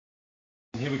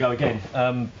Here we go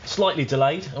again. Slightly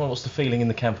delayed. What's the feeling in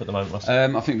the camp at the moment, Russ? I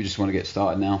think we just want to get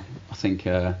started now. I think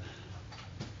we're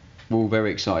all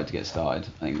very excited to get started.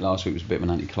 I think last week was a bit of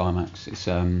an anticlimax. It's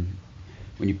when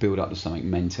you build up to something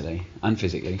mentally and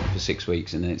physically for 6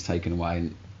 weeks and then it's taken away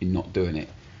and you're not doing it.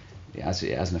 It has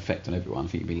an effect on everyone. I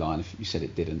think you'd be lying if you said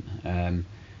it didn't.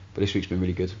 But this week's been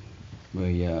really good.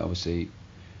 We obviously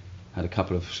had a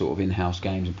couple of sort of in-house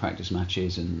games and practice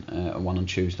matches and one on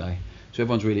Tuesday. So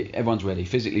everyone's ready,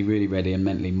 physically really ready and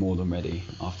mentally more than ready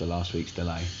after last week's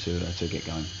delay to get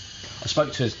going. I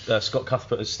spoke to Scott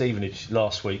Cuthbert at Stevenage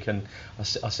last week and I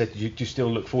said, do you still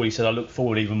look forward? He said, I look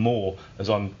forward even more as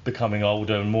I'm becoming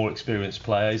older and more experienced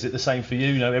player. Is it the same for you?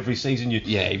 You know, every season you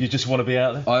just want to be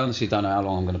out there? I honestly don't know how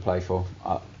long I'm going to play for.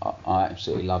 I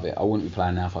absolutely love it. I wouldn't be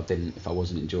playing now if I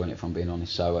wasn't enjoying it, if I'm being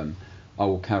honest. So I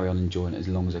will carry on enjoying it as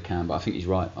long as I can. But I think he's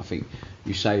right. I think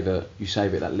you savour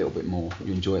it that little bit more.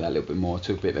 You enjoy it that little bit more. I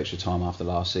took a bit of extra time after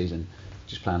last season,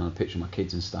 just playing on a pitch with my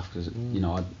kids and stuff because you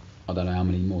know I don't know how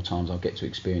many more times I'll get to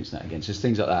experience that again. So there's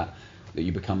things like that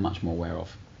you become much more aware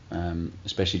of,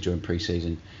 especially during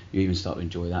pre-season. You even start to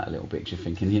enjoy that a little bit because you're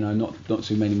thinking, you know, not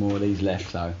too many more of these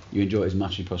left, so you enjoy it as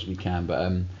much as you possibly can.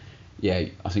 But yeah,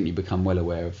 I think you become well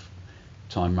aware of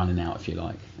time running out, if you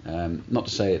like. Not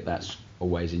to say that's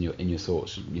always in your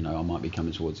thoughts. You know, I might be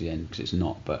coming towards the end because it's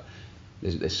not, but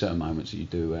there's certain moments that you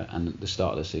do, and the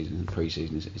start of the season and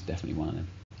pre-season is definitely one of them.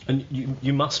 And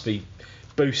you must be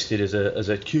boosted as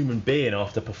a human being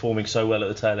after performing so well at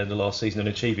the tail end of last season and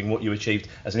achieving what you achieved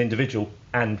as an individual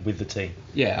and with the team.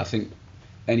 Yeah, I think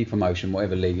any promotion,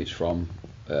 whatever league it's from,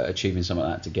 achieving something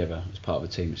like that together as part of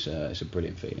a team, it's a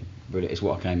brilliant feeling. Brilliant. It's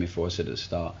what I came here for. I said at the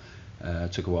start.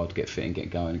 It took a while to get fit and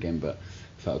get going again, but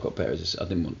I felt I got better. I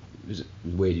didn't want. It was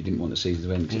weird. You didn't want the season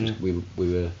to end because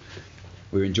we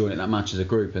were enjoying it that much as a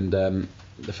group, and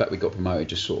the fact we got promoted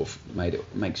just sort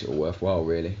of makes it all worthwhile,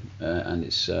 really. And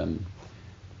it's.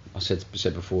 I said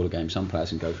before the game, some players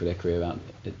can go through their career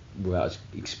without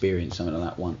experiencing something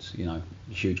like that once. You know,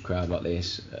 a huge crowd like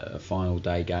this, a final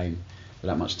day game with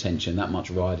that much tension, that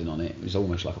much riding on it. It was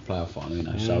almost like a playoff final, you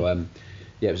know. So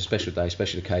yeah, it was a special day,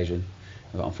 special occasion.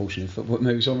 But unfortunately, football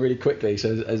moves on really quickly.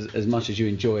 So as much as you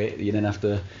enjoy it, you then have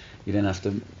to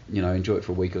you know, enjoy it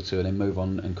for a week or two and then move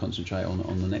on and concentrate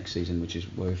on the next season, which is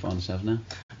where we find ourselves now.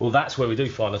 Well, that's where we do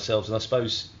find ourselves, and I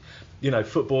suppose, you know,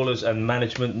 footballers and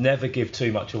management never give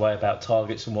too much away about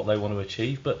targets and what they want to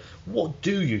achieve. But what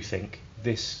do you think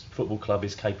this football club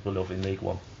is capable of in League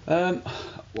One?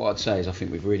 What I'd say is I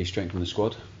think we've really strengthened the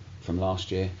squad from last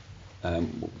year.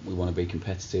 We want to be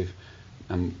competitive.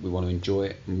 And we want to enjoy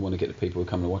it, and we want to get the people who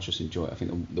come to watch us enjoy it. I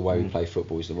think the way we play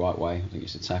football is the right way. I think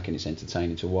it's attacking, it's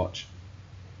entertaining to watch.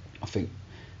 I think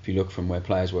if you look from where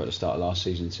players were at the start of last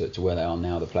season to where they are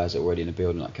now, the players that are already in the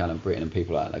building, like Callum Britton and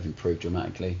people like that, they've improved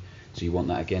dramatically. So you want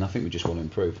that again. I think we just want to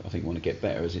improve. I think we want to get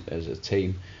better as a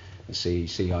team, and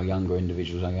see our younger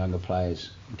individuals, our younger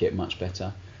players get much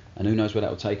better. And who knows where that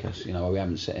will take us? You know, we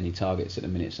haven't set any targets at the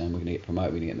minute saying we're going to get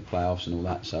promoted, we're going to get in the playoffs and all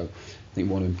that. So I think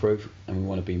we want to improve and we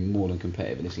want to be more than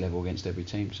competitive at this level against every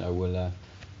team. So we'll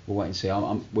wait and see.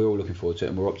 We're all looking forward to it,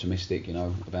 and we're optimistic, you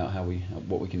know, about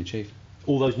what we can achieve.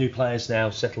 All those new players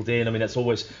now settled in. I mean, that's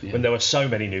always when there are so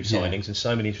many new signings and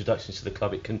so many introductions to the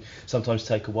club, it can sometimes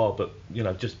take a while. But you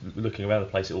know, just looking around the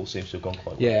place, it all seems to have gone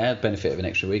quite well. Yeah, had benefit of an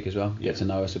extra week as well. Get to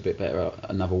know us a bit better,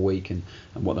 another week, and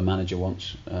what the manager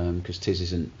wants, because Tiz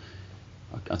isn't.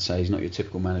 I'd say he's not your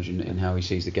typical manager in how he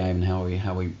sees the game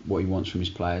and what he wants from his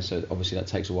players. So obviously that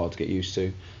takes a while to get used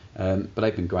to. But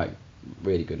they've been great,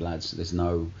 really good lads.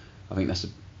 I think that's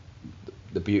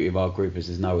the beauty of our group is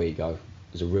there's no ego.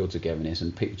 There's a real togetherness,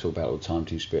 and people talk about all the time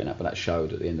team spirit and that, but that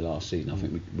showed at the end of last season. I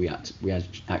think we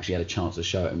actually had a chance to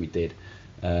show it, and we did.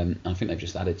 And I think they've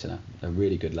just added to that. They're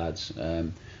really good lads,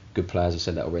 good players. I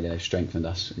said that already. They've strengthened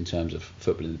us in terms of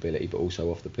footballing ability, but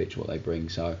also off the pitch what they bring.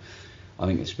 So I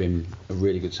think it's been a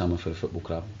really good summer for the football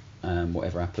club.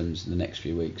 Whatever happens in the next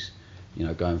few weeks, you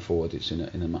know, going forward, it's in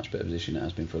a much better position than it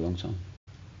has been for a long time.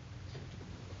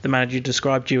 The manager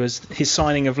described you as his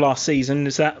signing of last season.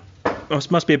 Is that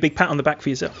must be a big pat on the back for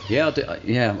yourself? Yeah, I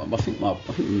think my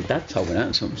dad told me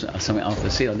that something after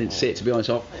the season. I didn't see it, to be honest.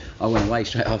 I went away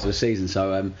straight after the season.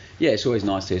 So yeah, it's always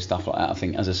nice to hear stuff like that. I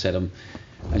think, as I said,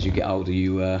 as you get older,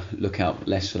 you look out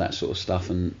less for that sort of stuff,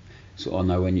 and sort of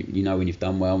know when you've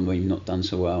done well and when you've not done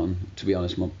so well. And to be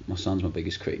honest, my son's my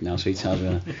biggest critic now, so he tells me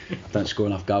I don't score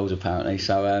enough goals apparently.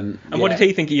 So and what did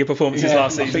he think of your performances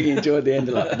last season? I think he enjoyed the end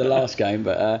of the last game,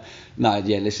 but no,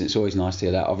 yeah. Listen, it's always nice to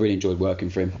hear that. I've really enjoyed working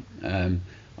for him.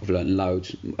 I've learned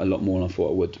loads, a lot more than I thought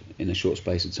I would in a short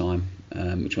space of time,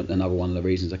 which was another one of the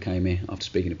reasons I came here after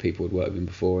speaking to people who'd worked with him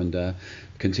before, and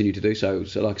continue to do so.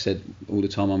 So like I said, all the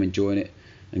time I'm enjoying it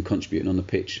and contributing on the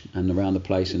pitch and around the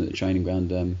place and at the training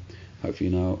ground.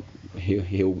 Hopefully,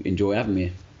 he'll enjoy having me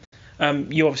here.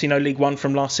 You obviously know League One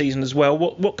from last season as well.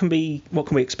 What can we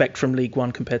expect from League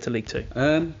One compared to League Two?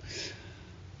 I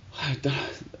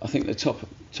think the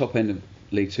top end of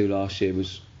League Two last year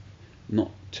was not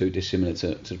too dissimilar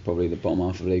to probably the bottom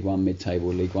half of League One, mid-table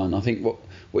of League One. I think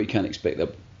what you can expect,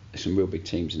 there's some real big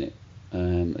teams in it.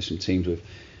 There's some teams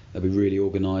they'll be really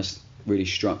organised, really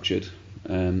structured,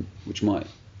 which might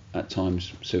at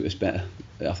times suit us better.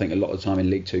 I think a lot of the time in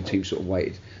League Two, teams sort of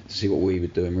waited to see what we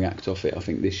would do and react off it. I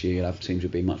think this year you'll have teams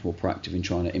would be much more proactive in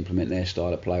trying to implement their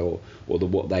style of play or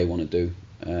what they want to do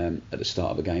at the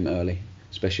start of a game early,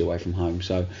 especially away from home.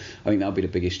 So I think that'll be the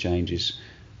biggest change. Is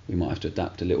we might have to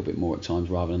adapt a little bit more at times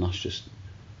rather than us just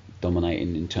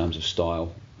dominating in terms of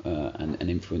style and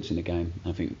influencing the game.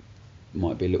 I think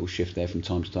might be a little shift there from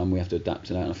time to time. We have to adapt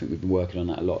to that, and I think we've been working on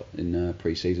that a lot in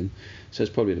pre-season. So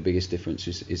it's probably the biggest difference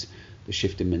is the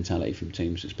shift in mentality from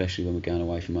teams, especially when we're going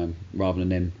away from home. Rather than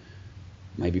them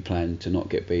maybe playing to not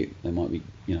get beat, they might be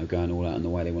going all out in the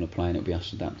way they want to play, and it'll be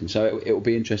us adapting. So it will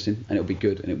be interesting, and it'll be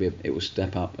good, and it will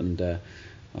step up, and I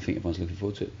think everyone's looking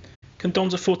forward to it. Can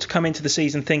Dons afford to come into the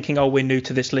season thinking, we're new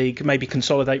to this league, maybe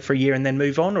consolidate for a year and then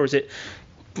move on, or is it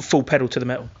full pedal to the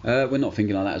metal? We're not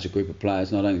thinking like that as a group of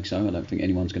players, and I don't think so. I don't think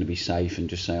anyone's going to be safe and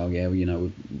just say,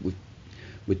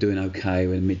 we're doing okay,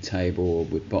 we're in mid-table or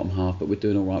we're bottom half, but we're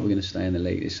doing all right, we're going to stay in the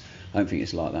league. I don't think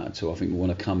it's like that at all. I think we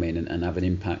want to come in and have an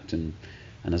impact and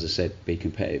as I said, be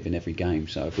competitive in every game.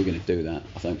 So if we're going to do that,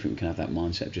 I don't think we can have that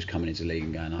mindset of just coming into the league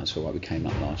and going, it's all right, we came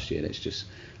up last year, let's just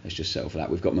settle for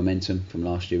that. We've got momentum from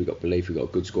last year, we've got belief, we've got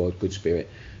a good squad, good spirit,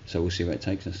 so we'll see where it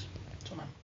takes us.